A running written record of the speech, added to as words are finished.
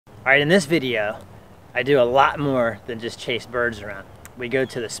Alright, in this video, I do a lot more than just chase birds around. We go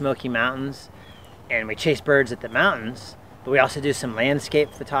to the Smokey Mountains and we chase birds at the mountains, but we also do some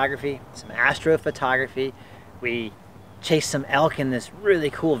landscape photography, some astrophotography. We chase some elk in this really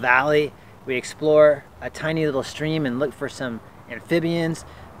cool valley. We explore a tiny little stream and look for some amphibians.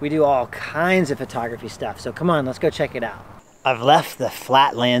 We do all kinds of photography stuff. So come on, let's go check it out. I've left the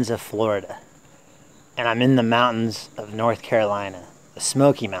flatlands of Florida and I'm in the mountains of North Carolina, the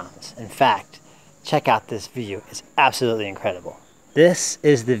Smoky Mountains. In fact, check out this view. It's absolutely incredible. This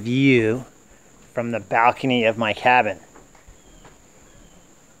is the view from the balcony of my cabin.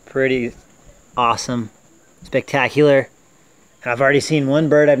 Pretty awesome, spectacular. And I've already seen one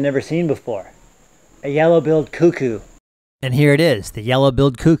bird I've never seen before, a yellow-billed cuckoo. And here it is, the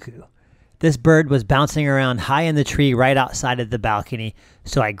yellow-billed cuckoo. This bird was bouncing around high in the tree right outside of the balcony,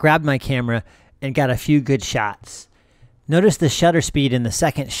 so I grabbed my camera and got a few good shots. Notice the shutter speed in the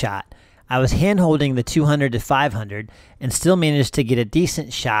second shot. I was hand-holding the 200 to 500 and still managed to get a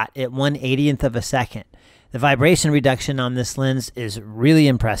decent shot at 1/80th of a second. The vibration reduction on this lens is really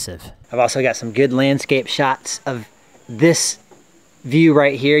impressive. I've also got some good landscape shots of this view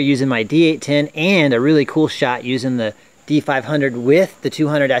right here using my D810 and a really cool shot using the D500 with the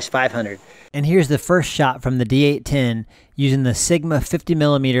 200-500. And here's the first shot from the D810 using the Sigma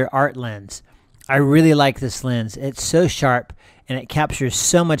 50mm art lens. I really like this lens. It's so sharp and it captures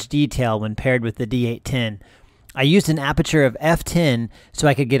so much detail when paired with the D810. I used an aperture of f10 so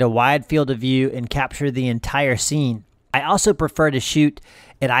I could get a wide field of view and capture the entire scene. I also prefer to shoot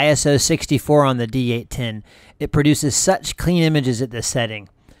at ISO 64 on the D810. It produces such clean images at this setting.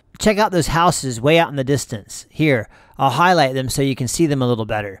 Check out those houses way out in the distance. Here, I'll highlight them so you can see them a little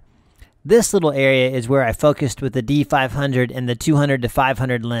better. This little area is where I focused with the D500 and the 200 to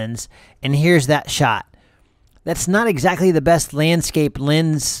 500 lens, and here's that shot. That's not exactly the best landscape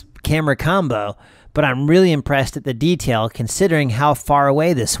lens camera combo, but I'm really impressed at the detail considering how far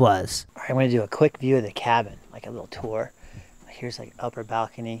away this was. All right, I'm gonna do a quick view of the cabin, like a little tour. Here's like upper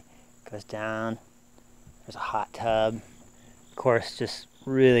balcony, goes down, there's a hot tub. Of course, just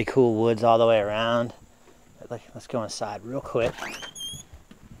really cool woods all the way around. But let's go inside real quick.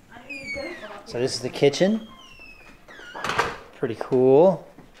 So this is the kitchen, pretty cool.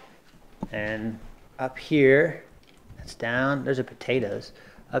 And up here, that's down, those are potatoes.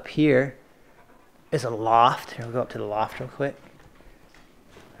 Up here is a loft. Here, we'll go up to the loft real quick.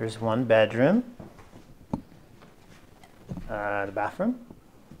 There's one bedroom, the bathroom,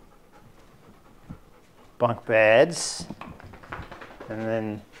 bunk beds, and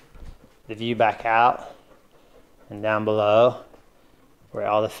then the view back out and down below where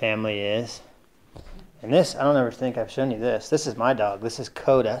all the family is. And this, I don't ever think I've shown you this. This is my dog. This is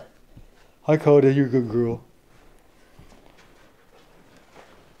Coda. Hi Coda, you're a good girl.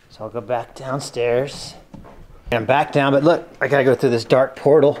 So I'll go back downstairs. And I'm back down, but look, I gotta go through this dark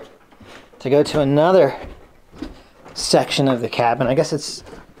portal to go to another section of the cabin. I guess it's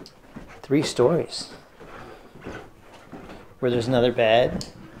 3 stories. Where there's another bed,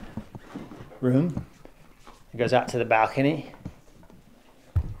 room. It goes out to the balcony.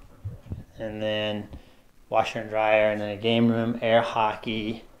 And then washer and dryer, and then a game room, air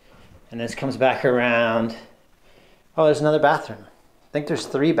hockey. And this comes back around. Oh, there's another bathroom. I think there's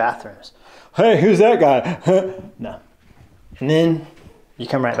 3 bathrooms. Hey, who's that guy? No. And then you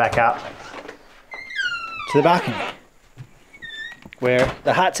come right back out to the balcony where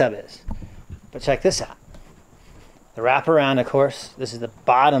the hot tub is. But check this out. The wraparound, of course, this is the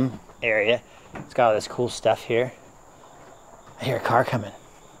bottom area. It's got all this cool stuff here. I hear a car coming.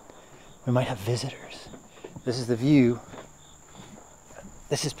 We might have visitors. This is the view.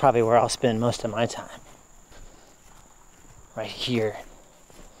 This is probably where I'll spend most of my time. Right here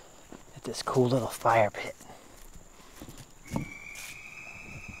at this cool little fire pit.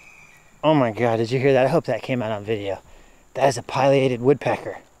 Oh my God, did you hear that? I hope that came out on video. That is a pileated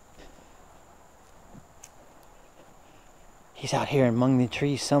woodpecker. He's out here among the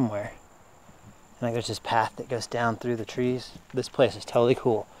trees somewhere. And like there's this path that goes down through the trees. This place is totally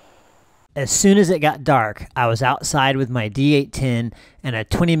cool. As soon as it got dark, I was outside with my D810 and a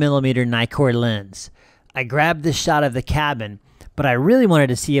 20mm Nikkor lens. I grabbed this shot of the cabin, but I really wanted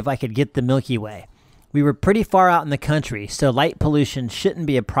to see if I could get the Milky Way. We were pretty far out in the country, so light pollution shouldn't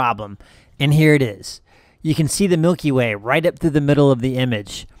be a problem, and here it is. You can see the Milky Way right up through the middle of the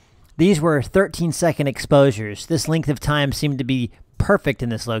image. These were 13-second exposures. This length of time seemed to be perfect in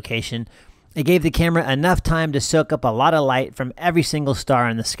this location. It gave the camera enough time to soak up a lot of light from every single star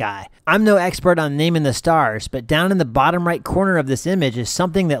in the sky. I'm no expert on naming the stars, but down in the bottom right corner of this image is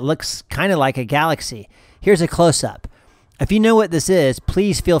something that looks kind of like a galaxy. Here's a close-up. If you know what this is,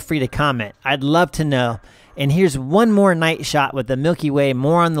 please feel free to comment. I'd love to know. And here's one more night shot with the Milky Way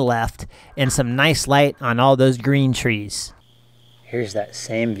more on the left and some nice light on all those green trees. Here's that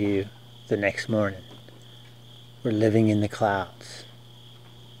same view the next morning. We're living in the clouds.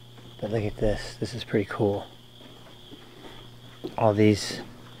 But look at this. This is pretty cool. All these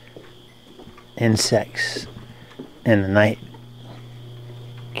insects in the night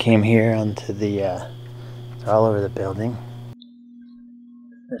came here onto the, they're all over the building.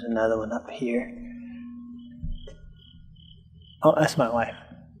 There's another one up here. Oh, that's my wife.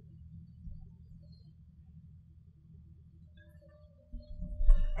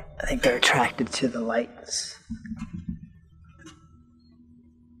 I think they're attracted to the lights.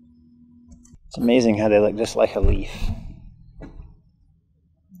 It's amazing how they look just like a leaf.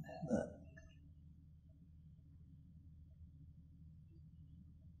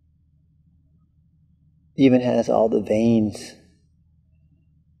 Even has all the veins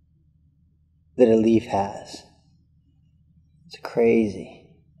that a leaf has. It's crazy.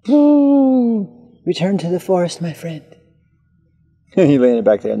 Return to the forest, my friend. You landed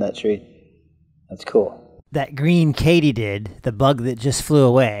back there in that tree. That's cool. That green katydid, the bug that just flew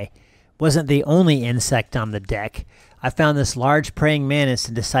away, wasn't the only insect on the deck. I found this large praying mantis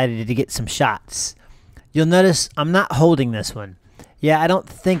and decided to get some shots. You'll notice I'm not holding this one. Yeah, I don't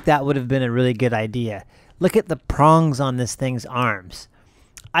think that would have been a really good idea. Look at the prongs on this thing's arms.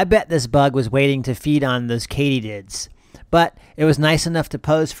 I bet this bug was waiting to feed on those katydids. But it was nice enough to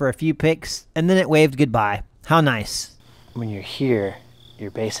pose for a few pics, and then it waved goodbye. How nice. When you're here,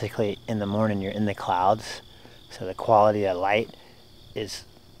 you're basically, in the morning, you're in the clouds. So the quality of light is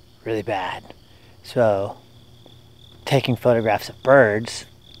really bad. So taking photographs of birds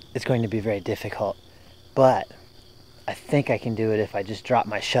is going to be very difficult. But I think I can do it if I just drop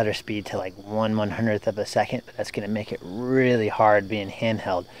my shutter speed to like 1/100th of a second, but that's going to make it really hard being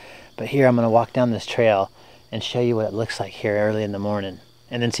handheld. But here I'm going to walk down this trail and show you what it looks like here early in the morning,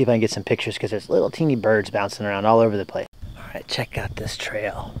 and then see if I can get some pictures because there's little teeny birds bouncing around all over the place. All right, check out this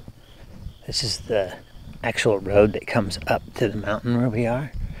trail. This is the actual road that comes up to the mountain where we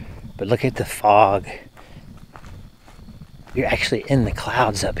are, but look at the fog. You're actually in the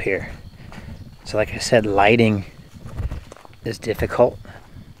clouds up here. So like I said, lighting is difficult,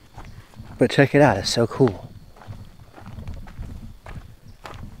 but check it out, it's so cool.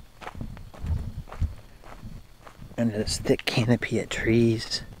 Under this thick canopy of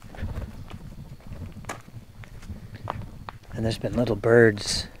trees. And there's been little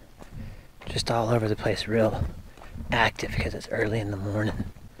birds just all over the place, real active because it's early in the morning.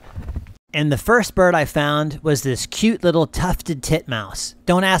 And the first bird I found was this cute little tufted titmouse.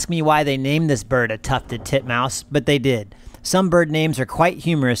 Don't ask me why they named this bird a tufted titmouse, but they did. Some bird names are quite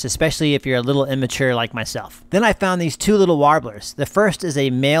humorous, especially if you're a little immature like myself. Then I found these two little warblers. The first is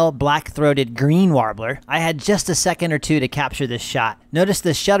a male black-throated green warbler. I had just a second or two to capture this shot. Notice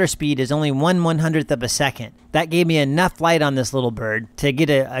the shutter speed is only 1/100th of a second. That gave me enough light on this little bird to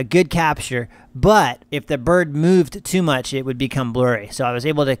get a good capture, but if the bird moved too much, it would become blurry. So I was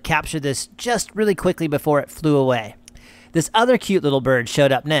able to capture this just really quickly before it flew away. This other cute little bird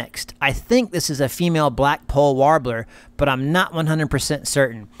showed up next. I think this is a female black-poll warbler, but I'm not 100%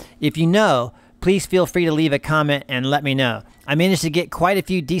 certain. If you know, please feel free to leave a comment and let me know. I managed to get quite a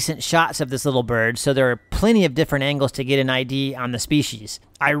few decent shots of this little bird, so there are plenty of different angles to get an ID on the species.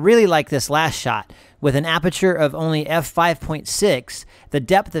 I really like this last shot. With an aperture of only f5.6, the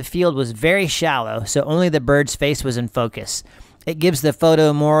depth of field was very shallow, so only the bird's face was in focus. It gives the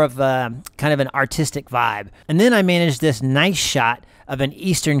photo more of a kind of an artistic vibe. And then I managed this nice shot of an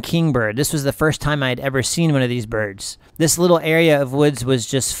eastern kingbird. This was the first time I had ever seen one of these birds. This little area of woods was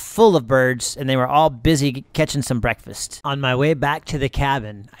just full of birds, and they were all busy catching some breakfast. On my way back to the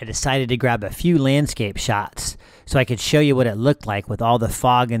cabin, I decided to grab a few landscape shots so I could show you what it looked like with all the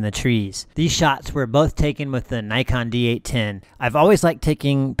fog and the trees. These shots were both taken with the Nikon D810. I've always liked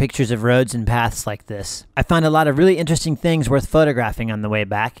taking pictures of roads and paths like this. I found a lot of really interesting things worth photographing on the way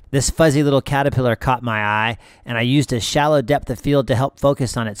back. This fuzzy little caterpillar caught my eye, and I used a shallow depth of field to help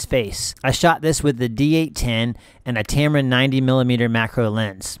focus on its face. I shot this with the D810 and a Tamron 90mm macro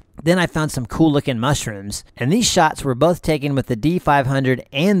lens. Then I found some cool looking mushrooms, and these shots were both taken with the D500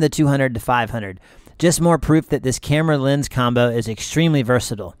 and the 200-500. Just more proof that this camera lens combo is extremely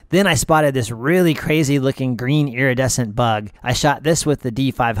versatile. Then I spotted this really crazy looking green iridescent bug. I shot this with the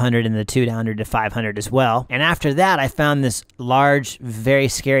D500 and the 200-500 as well. And after that I found this large, very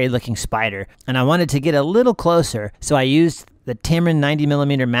scary looking spider. And I wanted to get a little closer, so I used the Tamron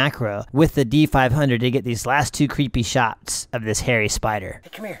 90mm macro with the D500 to get these last two creepy shots of this hairy spider. Hey,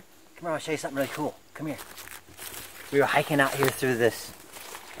 come here. Come here, I'll show you something really cool. Come here. We were hiking out here through this,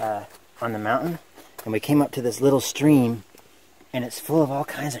 on the mountain, and we came up to this little stream, and it's full of all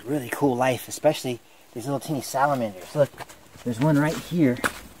kinds of really cool life, especially these little teeny salamanders. Look, there's one right here.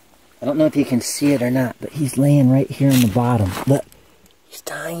 I don't know if you can see it or not, but he's laying right here on the bottom. Look, he's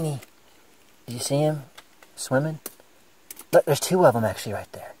tiny. Do you see him swimming? Look, there's two of them actually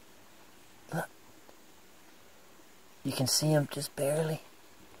right there. Look. You can see them just barely.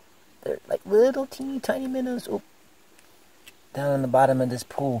 They're like little teeny tiny minnows. Oh, down on the bottom of this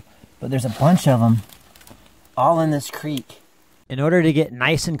pool. But there's a bunch of them all in this creek. In order to get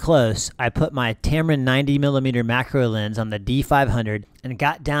nice and close, I put my Tamron 90mm macro lens on the D500 and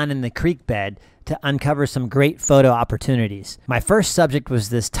got down in the creek bed to uncover some great photo opportunities. My first subject was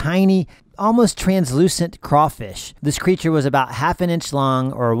this tiny, almost translucent crawfish. This creature was about ½ inch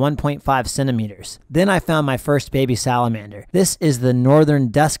long or 1.5 centimeters. Then I found my first baby salamander. This is the northern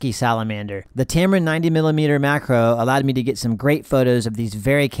dusky salamander. The Tamron 90mm macro allowed me to get some great photos of these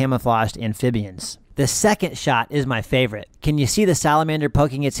very camouflaged amphibians. The second shot is my favorite. Can you see the salamander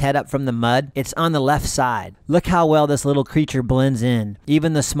poking its head up from the mud? It's on the left side. Look how well this little creature blends in.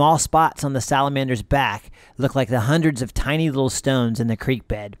 Even the small spots on the salamander's back look like the hundreds of tiny little stones in the creek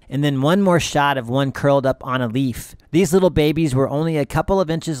bed. And then one more shot of one curled up on a leaf. These little babies were only a couple of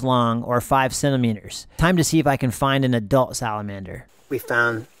inches long or 5 centimeters. Time to see if I can find an adult salamander. We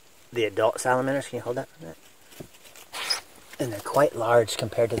found the adult salamanders. Can you hold that for a minute? And they're quite large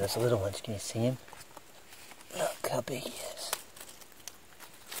compared to those little ones. Can you see them? Look how big he is.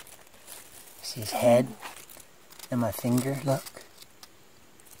 See his head and my finger? Look.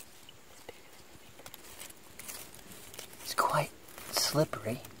 It's quite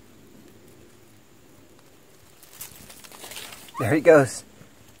slippery. There he goes.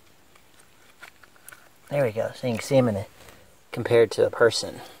 There we go. So you can see him compared to a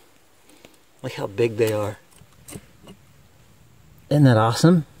person. Look how big they are. Isn't that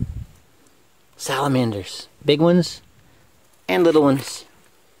awesome? Salamanders. Big ones and little ones.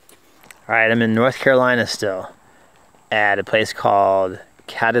 Alright, I'm in North Carolina still at a place called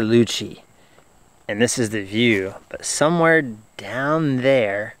Cataloochee. And this is the view. But somewhere down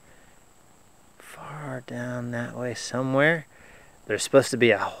there, far down that way somewhere, there's supposed to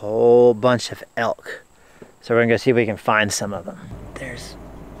be a whole bunch of elk. So we're going to go see if we can find some of them. There's,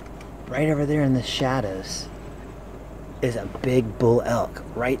 right over there in the shadows, is a big bull elk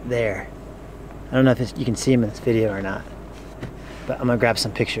right there. I don't know if you can see him in this video or not, but I'm gonna grab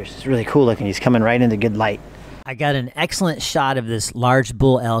some pictures. It's really cool looking. He's coming right into good light. I got an excellent shot of this large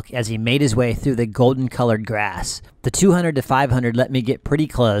bull elk as he made his way through the golden colored grass. The 200-500 let me get pretty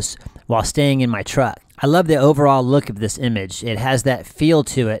close while staying in my truck. I love the overall look of this image. It has that feel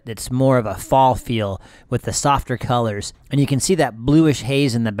to it that's more of a fall feel with the softer colors, and you can see that bluish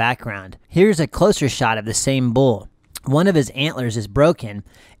haze in the background. Here's a closer shot of the same bull. One of his antlers is broken,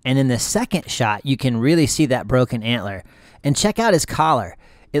 and in the second shot, you can really see that broken antler. And check out his collar.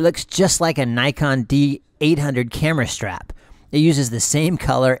 It looks just like a Nikon D810 camera strap. It uses the same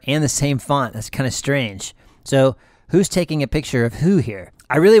color and the same font. That's kind of strange. So who's taking a picture of who here?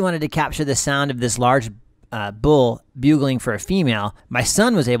 I really wanted to capture the sound of this large bull bugling for a female. My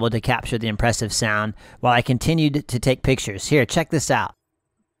son was able to capture the impressive sound while I continued to take pictures. Here, check this out.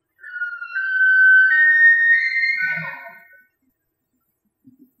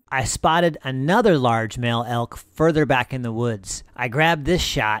 I spotted another large male elk further back in the woods. I grabbed this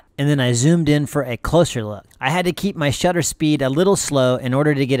shot and then I zoomed in for a closer look. I had to keep my shutter speed a little slow in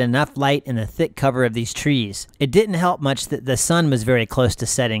order to get enough light in the thick cover of these trees. It didn't help much that the sun was very close to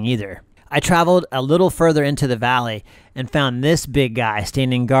setting either. I traveled a little further into the valley and found this big guy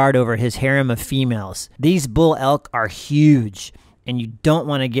standing guard over his harem of females. These bull elk are huge and you don't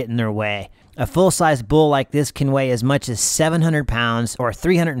want to get in their way. A full-size bull like this can weigh as much as 700 pounds or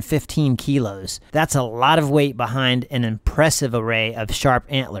 315 kilos. That's a lot of weight behind an impressive array of sharp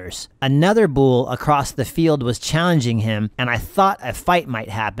antlers. Another bull across the field was challenging him, and I thought a fight might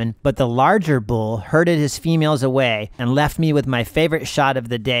happen, but the larger bull herded his females away and left me with my favorite shot of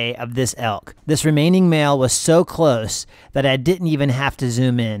the day of this elk. This remaining male was so close that I didn't even have to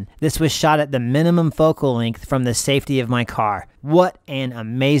zoom in. This was shot at the minimum focal length from the safety of my car. What an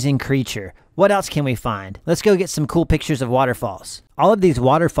amazing creature. What else can we find? Let's go get some cool pictures of waterfalls. All of these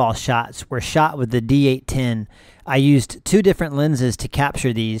waterfall shots were shot with the D810. I used 2 different lenses to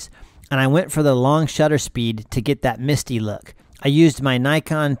capture these, and I went for the long shutter speed to get that misty look. I used my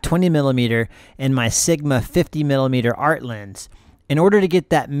Nikon 20mm and my Sigma 50mm art lens. In order to get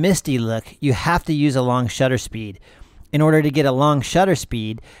that misty look, you have to use a long shutter speed. In order to get a long shutter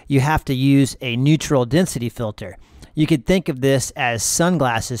speed, you have to use a neutral density filter. You could think of this as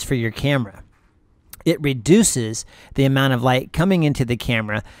sunglasses for your camera. It reduces the amount of light coming into the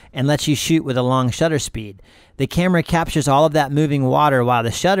camera and lets you shoot with a long shutter speed. The camera captures all of that moving water while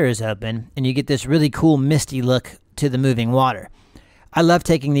the shutter is open, and you get this really cool misty look to the moving water. I love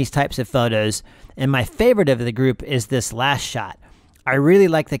taking these types of photos, and my favorite of the group is this last shot. I really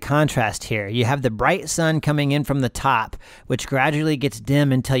like the contrast here. You have the bright sun coming in from the top, which gradually gets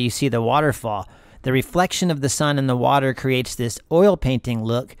dim until you see the waterfall. The reflection of the sun in the water creates this oil painting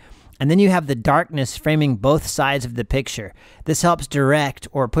look, and then you have the darkness framing both sides of the picture. This helps direct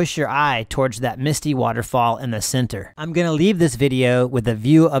or push your eye towards that misty waterfall in the center. I'm going to leave this video with a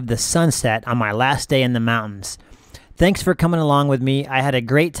view of the sunset on my last day in the mountains. Thanks for coming along with me. I had a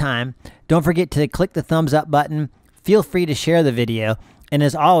great time. Don't forget to click the thumbs up button. Feel free to share the video. And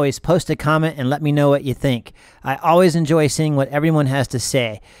as always, post a comment and let me know what you think. I always enjoy seeing what everyone has to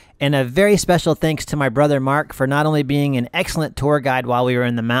say. And a very special thanks to my brother Mark for not only being an excellent tour guide while we were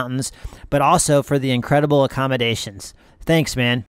in the mountains, but also for the incredible accommodations. Thanks, man.